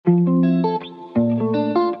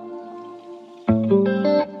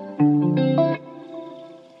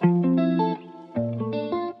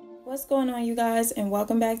guys, and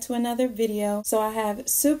welcome back to another video. So I have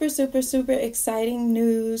super exciting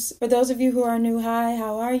news. For those of you who are new, hi,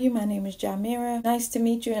 how are you? My name is Jahmera. Nice to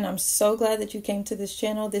meet you, and I'm so glad that you came to this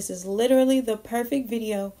channel. This is literally the perfect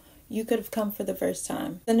video you could have come for the first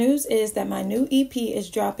time. The news is that my new EP is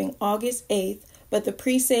dropping August 8th, but the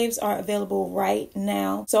pre-saves are available right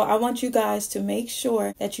now. So I want you guys to make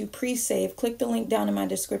sure that you pre-save. Click the link down in my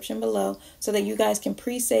description below so that you guys can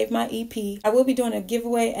pre-save my EP. I will be doing a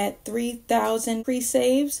giveaway at 3,000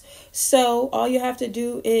 pre-saves. So all you have to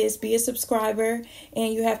do is be a subscriber,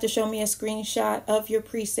 and you have to show me a screenshot of your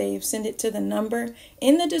pre-save. Send it to the number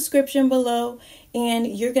in the description below, and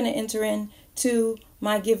you're going to enter in to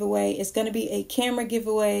my giveaway. It's going to be a camera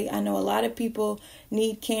giveaway. I know a lot of people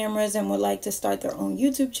need cameras and would like to start their own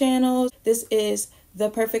YouTube channels. This is the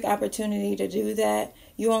perfect opportunity to do that.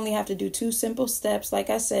 You only have to do 2 simple steps. Like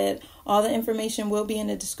I said, all the information will be in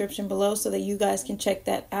the description below so that you guys can check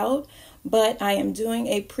that out. But I am doing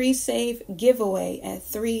a pre-save giveaway at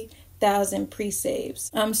 3,000 pre-saves.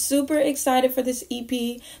 I'm super excited for this EP.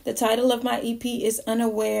 The title of my EP is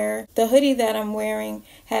Unaware. The hoodie that I'm wearing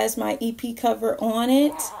has my EP cover on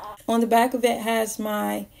it. On the back of it has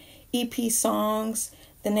my EP songs,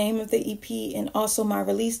 the name of the EP, and also my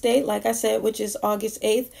release date, like I said, which is August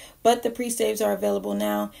 8th. But the pre-saves are available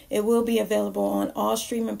now. It will be available on all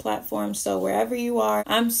streaming platforms, so wherever you are.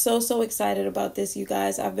 I'm so excited about this, you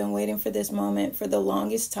guys. I've been waiting for this moment for the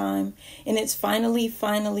longest time, and it's finally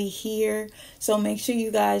here. So make sure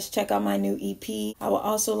you guys check out my new EP. I would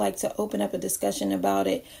also like to open up a discussion about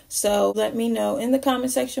it, so let me know in the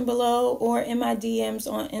comment section below or in my DMs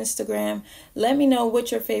on Instagram. Let me know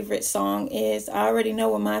what your favorite song is. I already know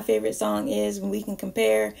what my favorite song is, and we can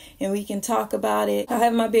compare and we can talk about it. I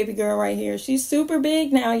have my baby girl right here. She's super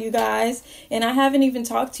big now, you guys, and I haven't even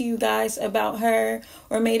talked to you guys about her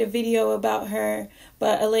or made a video about her,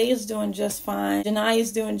 but Alea's doing just fine.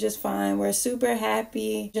 Janaya's doing just fine. We're super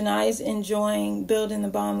happy. Janaya's enjoying building the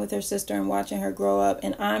bond with her sister and watching her grow up,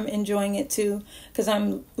 and I'm enjoying it too, because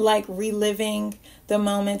I'm like reliving the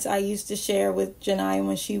moments I used to share with Janaya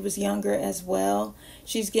when she was younger as well.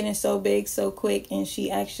 She's getting so big so quick, and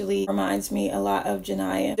she actually reminds me a lot of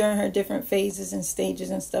Janaya during her different phases and stages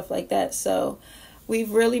and stuff like that. So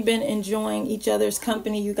we've really been enjoying each other's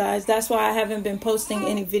company, you guys. That's why I haven't been posting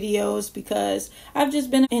any videos, because I've just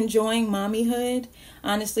been enjoying mommyhood.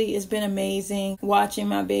 Honestly, it's been amazing. Watching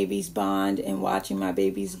my babies bond and watching my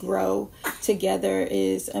babies grow together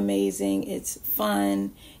is amazing. It's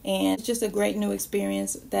fun, and it's just a great new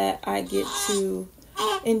experience that I get to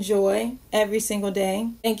enjoy every single day.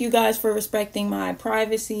 Thank you guys for respecting my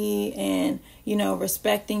privacy and, you know,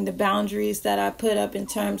 respecting the boundaries that I put up in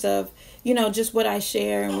terms of, you know, just what I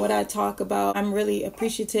share and what I talk about. I'm really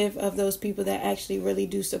appreciative of those people that actually really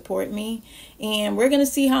do support me. And we're going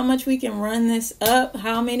to see how much we can run this up,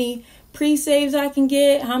 how many pre-saves I can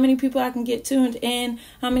get, how many people I can get tuned in,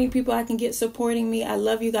 how many people I can get supporting me. I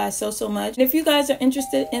love you guys so much. And if you guys are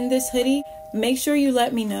interested in this hoodie, make sure you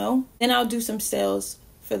let me know. Then I'll do some sales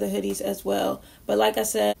for the hoodies as well. But like I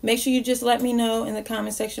said, make sure you just let me know in the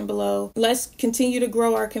comment section below. Let's continue to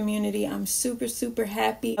grow our community. I'm super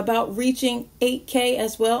happy about reaching 8K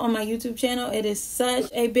as well on my YouTube channel. It is such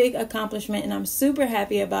a big accomplishment, and I'm super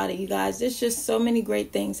happy about it, you guys. There's just so many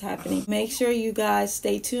great things happening. Make sure you guys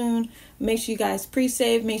stay tuned. Make sure you guys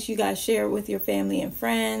pre-save. Make sure you guys share it with your family and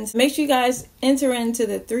friends. Make sure you guys enter into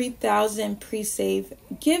the 3,000 pre-save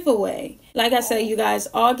giveaway. Like I said, you guys,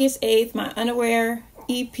 August 8th, my Unaware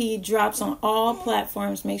EP drops on all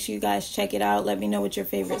platforms. Make sure you guys check it out. Let me know what your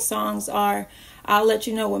favorite songs are. I'll let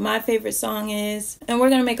you know what my favorite song is, and we're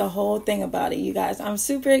gonna make a whole thing about it, you guys. I'm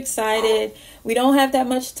super excited. We don't have that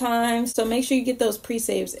much time, so make sure you get those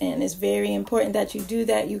pre-saves in. It's very important that you do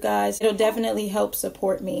that, you guys. It'll definitely help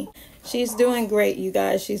support me. She's doing great, you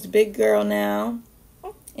guys. She's a big girl now,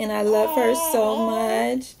 and I love her so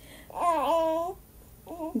much.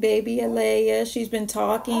 Baby Alea, she's been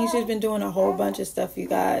talking. She's been doing a whole bunch of stuff, you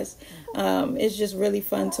guys. It's just really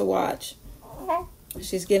fun to watch.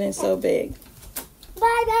 She's getting so big.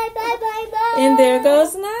 Bye. And there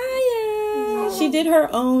goes Naya. She did her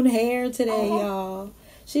own hair today, y'all.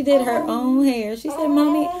 She did her own hair. She said,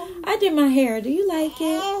 "Mommy, I did my hair. Do you like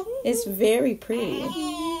it?" It's very pretty.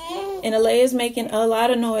 And Alea's making a lot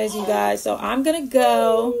of noise, you guys. So I'm going to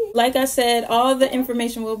go. Like I said, all the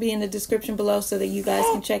information will be in the description below so that you guys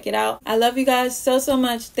can check it out. I love you guys so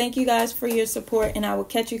much. Thank you guys for your support, and I will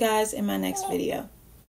catch you guys in my next video.